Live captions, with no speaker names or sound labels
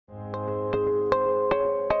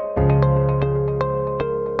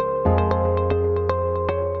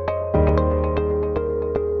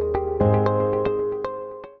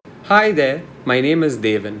Hi there, my name is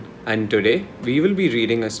Devin, and today we will be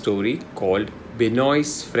reading a story called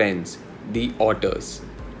Binoy's Friends, the Otters.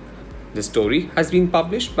 The story has been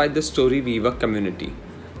published by the StoryWeaver Community.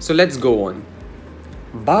 So let's go on.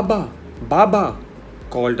 Baba, Baba,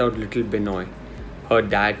 called out little Binoy. Her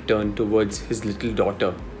dad turned towards his little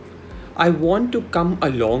daughter. I want to come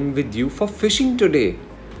along with you for fishing today,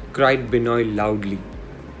 cried Binoy loudly.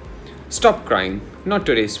 Stop crying, not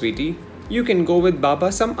today, sweetie. You can go with Baba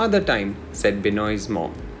some other time, said Binoy's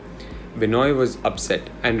mom. Binoy was upset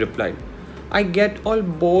and replied, I get all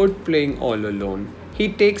bored playing all alone. He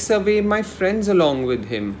takes away my friends along with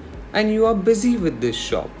him, and you are busy with this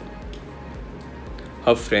shop.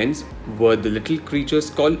 Her friends were the little creatures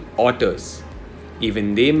called Otters.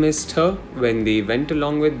 Even they missed her when they went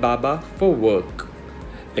along with Baba for work.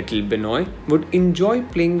 Little Binoy would enjoy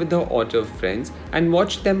playing with her otter friends and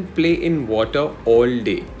watch them play in water all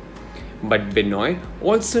day. But Binoy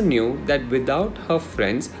also knew that without her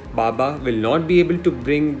friends, Baba will not be able to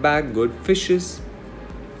bring back good fishes.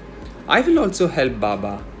 I will also help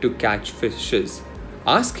Baba to catch fishes.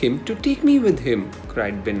 Ask him to take me with him,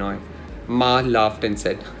 cried Binoy. Ma laughed and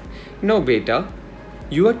said, No, beta,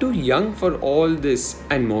 you are too young for all this,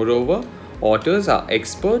 and moreover, otters are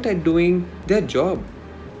expert at doing their job.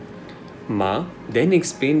 Ma then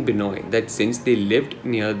explained Binoy that since they lived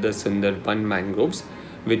near the Sundarban mangroves,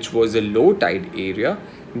 which was a low tide area,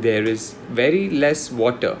 there is very less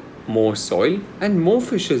water, more soil and more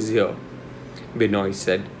fishes here. Binoy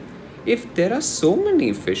said, If there are so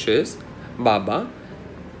many fishes, Baba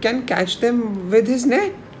can catch them with his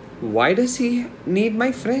net. Why does he need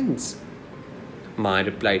my friends? Ma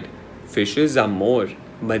replied, Fishes are more,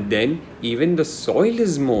 but then even the soil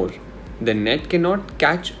is more. The net cannot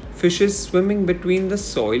catch fishes swimming between the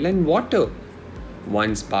soil and water.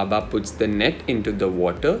 Once Baba puts the net into the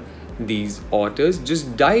water, these otters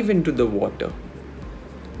just dive into the water.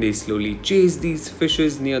 They slowly chase these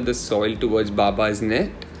fishes near the soil towards Baba's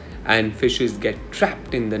net, and fishes get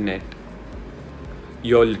trapped in the net.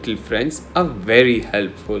 Your little friends are very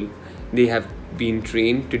helpful. They have been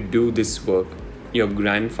trained to do this work. Your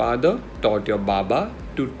grandfather taught your Baba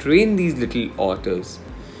to train these little otters.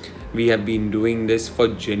 We have been doing this for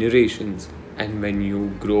generations, and when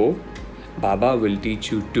you grow, Baba will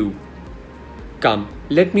teach you too. Come,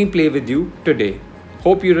 let me play with you today.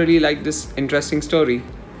 Hope you really like this interesting story.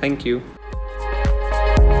 Thank you.